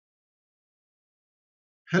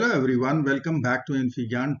Hello everyone, welcome back to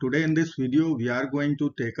infyGyan. Today in this video we are going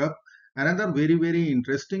to take up another very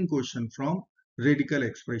interesting question from radical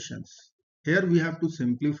expressions. Here we have to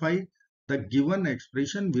simplify the given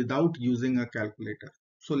expression without using a calculator.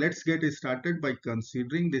 So let's get started by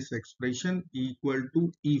considering this expression equal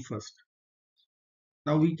to e first.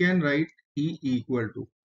 Now we can write e equal to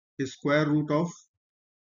square root of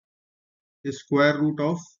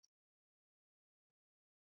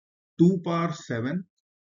 2 power 7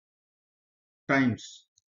 times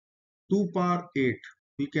 2 power 8.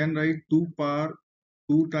 We can write 2 power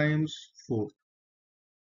 2 times 4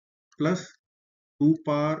 plus 2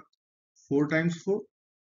 power 4 times 4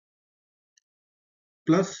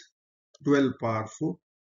 plus 12 power 4.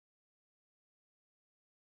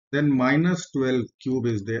 Then minus 12 cube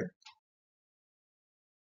is there,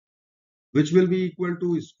 which will be equal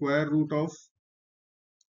to square root of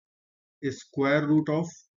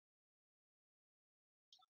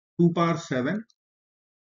 2 power 7.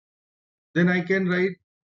 Then I can write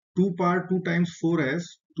 2 power 2 times 4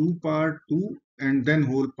 as 2 power 2 and then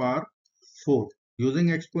whole power 4.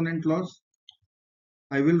 Using exponent laws,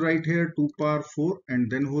 I will write here 2 power 4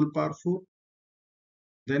 and then whole power 4.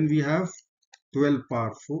 Then we have 12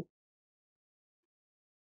 power 4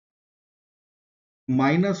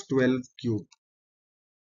 minus 12 cube.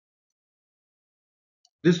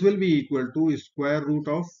 This will be equal to square root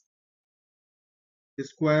of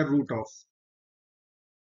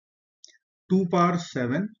 2 power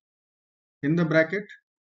 7 in the bracket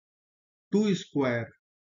 2 square,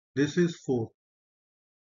 this is 4,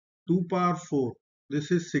 2 power 4, this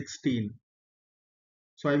is 16.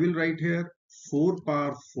 So I will write here 4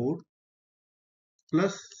 power 4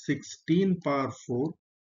 plus 16 power 4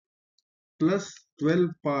 plus 12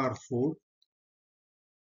 power 4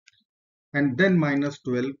 and then minus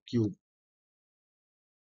 12 cube.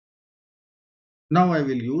 Now I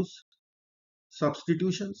will use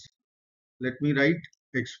substitutions. Let me write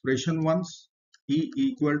expression once. E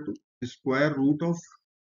equal to square root of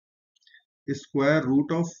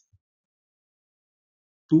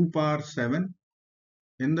 2 power 7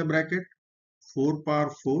 in the bracket 4 power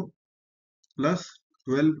 4 plus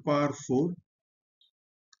 12 power 4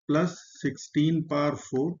 plus 16 power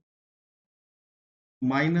 4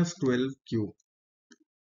 minus 12 cube.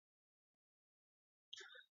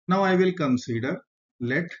 Now I will consider,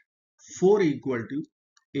 let 4 equal to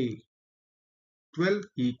A, 12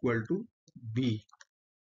 equal to B.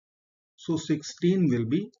 So 16 will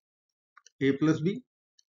be A plus B,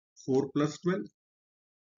 4 plus 12.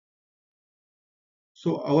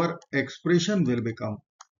 So our expression will become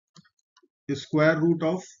square root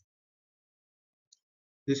of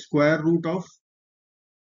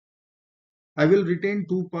I will retain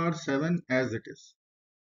 2 power 7 as it is.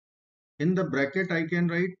 In the bracket I can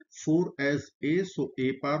write 4 as A, so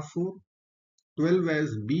A power 4, 12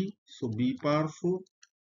 as B, so B power 4,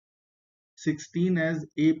 16 as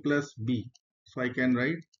A plus B, so I can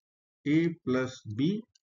write A plus B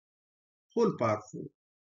whole power 4.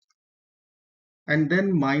 And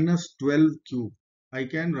then minus 12 cube, I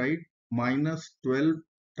can write minus 12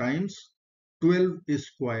 times 12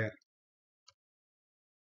 square.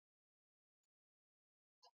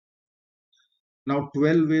 Now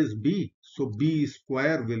 12 is B, so B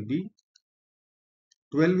square will be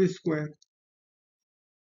 12 square.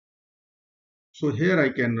 So here I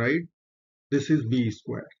can write this is B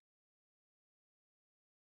square.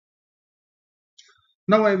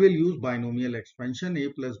 Now I will use binomial expansion A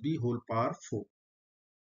plus B whole power 4.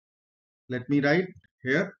 Let me write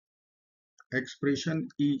here expression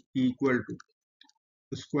E equal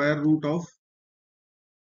to square root of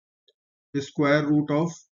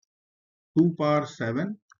 2 power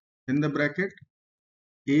 7 in the bracket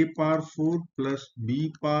A power 4 plus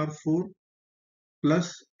B power 4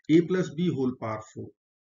 plus A plus B whole power 4.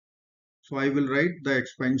 So I will write the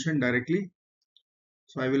expansion directly.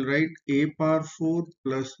 So I will write A power 4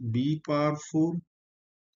 plus B power 4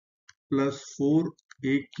 plus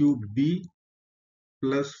 4A cube B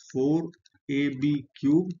plus 4AB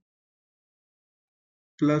cube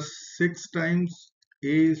plus 6 times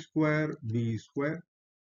A square B square.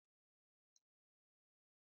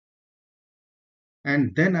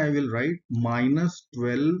 And then I will write minus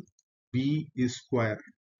 12B square.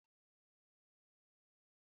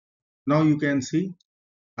 Now you can see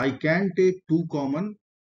I can take 2 common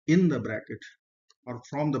in the bracket or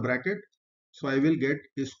from the bracket. So I will get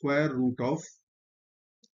square root of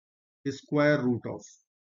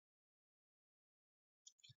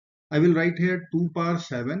I will write here 2 power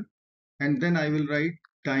 7 and then I will write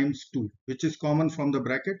times 2, which is common from the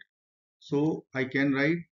bracket. So I can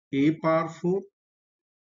write A power 4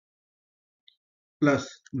 plus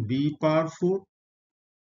b power 4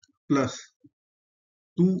 plus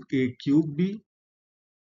 2a cube b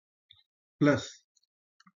plus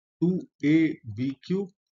 2ab cube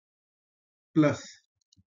plus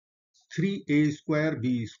 3a square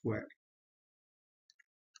b square.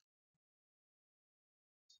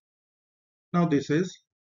 Now this is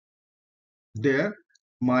there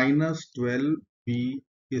minus 12b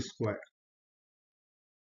square.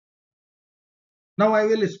 Now I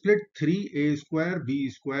will split 3a square b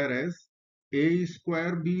square as a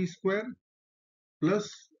square b square plus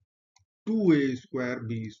 2a square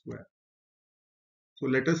b square. So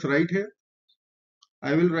let us write here.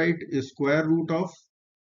 I will write square root of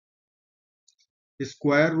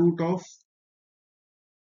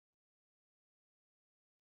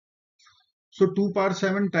so 2 power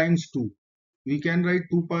 7 times 2. We can write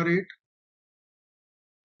 2 power 8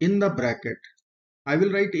 in the bracket. I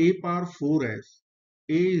will write a power 4 as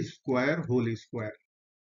a square whole square.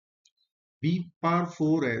 B power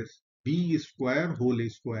 4 as b square whole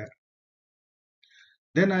square.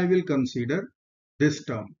 Then I will consider this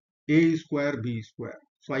term a square b square.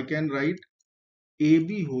 So I can write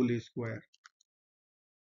ab whole square.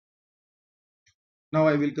 Now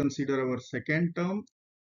I will consider our second term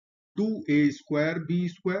 2a square b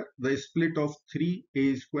square, the split of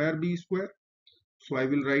 3a square b square. So I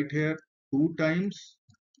will write here 2 times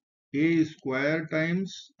a square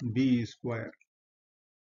times b square.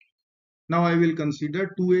 Now I will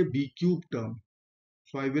consider 2a b cube term.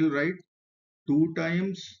 So I will write 2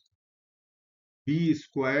 times b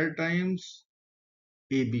square times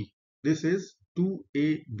ab. This is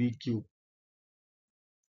 2ab cube.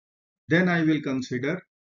 Then I will consider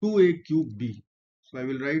 2a cube b. So I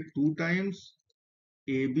will write 2 times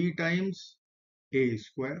ab times a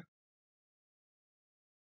square.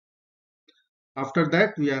 After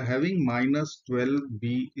that we are having minus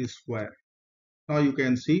 12b square. Now you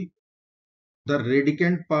can see the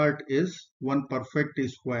radicand part is one perfect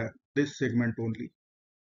square, this segment only.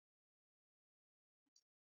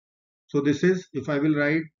 So this is, if I will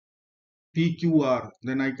write PQR,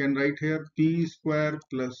 then I can write here P square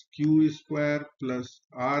plus Q square plus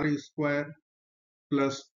R square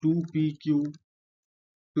plus 2PQ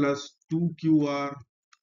plus 2QR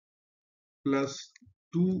plus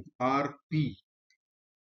 2RP.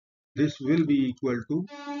 This will be equal to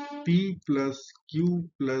P plus Q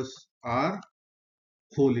plus R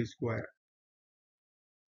whole square.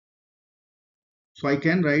 So I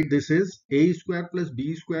can write this is a square plus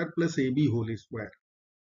b square plus ab whole square.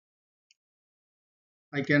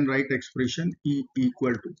 I can write expression E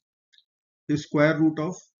equal to the square root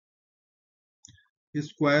of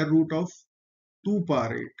 2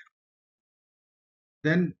 power 8.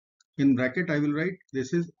 Then in bracket I will write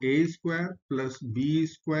this is a square plus b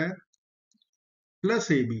square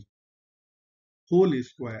plus ab whole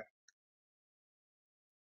square.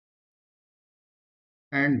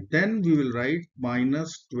 And then we will write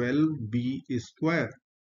minus 12b square.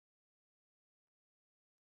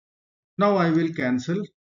 Now I will cancel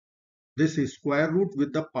this square root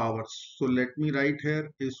with the powers. So let me write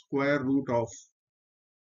here square root of,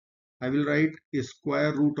 I will write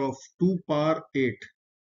square root of 2 power 8.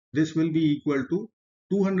 This will be equal to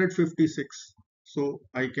 256. So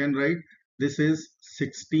I can write this is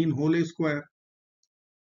 16 whole square.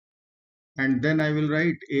 And then I will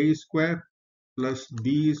write a square plus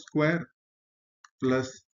b square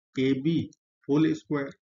plus ab whole square.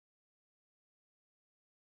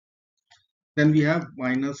 Then we have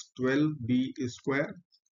minus 12b square.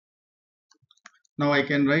 Now I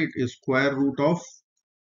can write square root of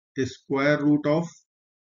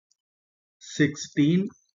 16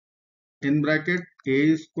 in bracket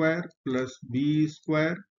a square plus b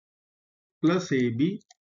square plus ab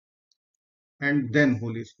and then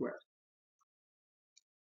whole square.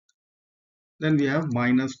 Then we have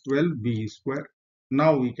minus 12b square.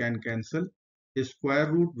 Now we can cancel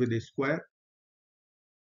square root with square.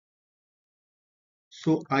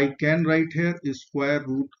 So I can write here square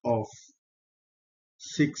root of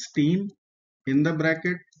 16 in the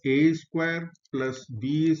bracket a square plus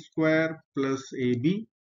b square plus ab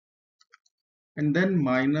and then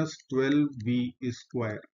minus 12b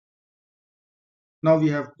square. Now we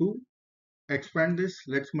have to expand this.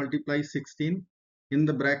 Let's multiply 16 in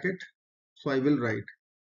the bracket. So I will write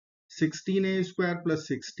 16a square plus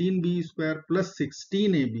 16b square plus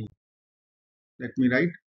 16ab. Let me write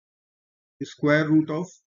square root of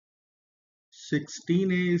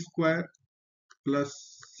 16a square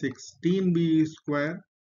plus 16b square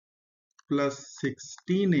plus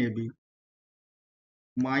 16ab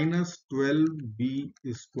minus 12b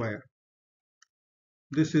square.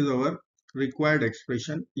 This is our required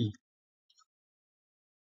expression E.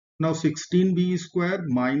 Now 16b square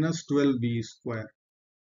minus 12b square.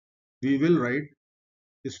 We will write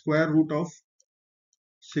square root of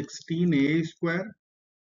 16a square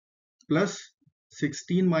plus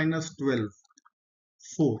 16 minus 12,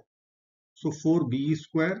 4. So 4b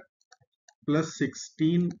square plus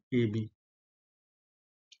 16ab.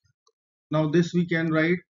 Now this we can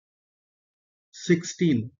write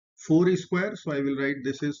 16, 4 square. So I will write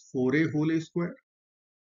this is 4a whole square.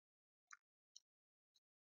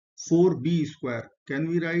 4b square. Can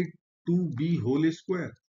we write 2b whole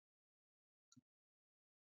square?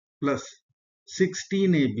 Plus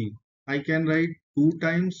 16ab. I can write 2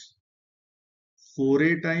 times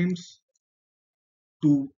 4a times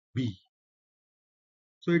 2b.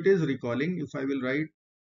 So it is recalling if I will write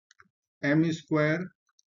m square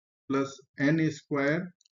plus n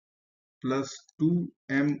square plus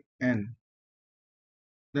 2mn.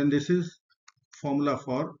 Then this is formula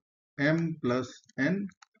for m plus n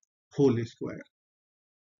whole square.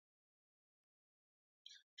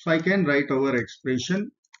 So I can write our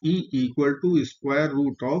expression E equal to square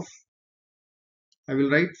root of, I will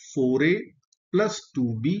write 4a plus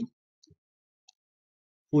 2b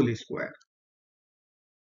whole square.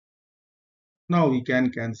 Now we can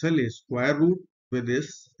cancel a square root with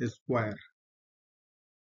this square.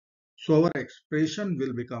 So our expression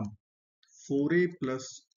will become 4a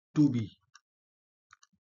plus 2b.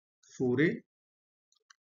 4a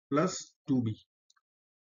plus 2b.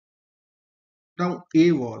 Now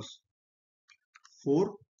a was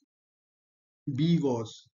 4, b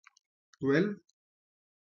was 12.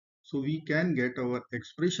 So we can get our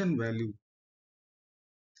expression value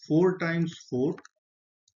 4 times 4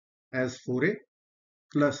 as 4a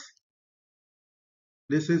plus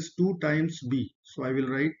this is 2 times b. So I will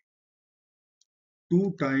write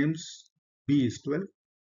 2 times b is 12.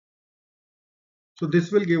 So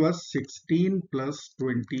this will give us 16 plus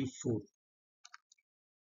 24,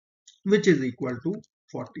 which is equal to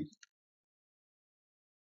 40.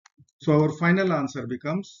 So our final answer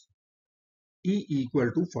becomes E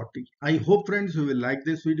equal to 40. I hope friends you will like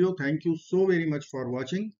this video. Thank you so very much for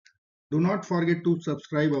watching. Do not forget to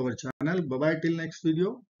subscribe our channel. Bye bye till next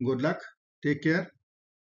video. Good luck. Take care.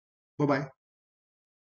 Bye bye.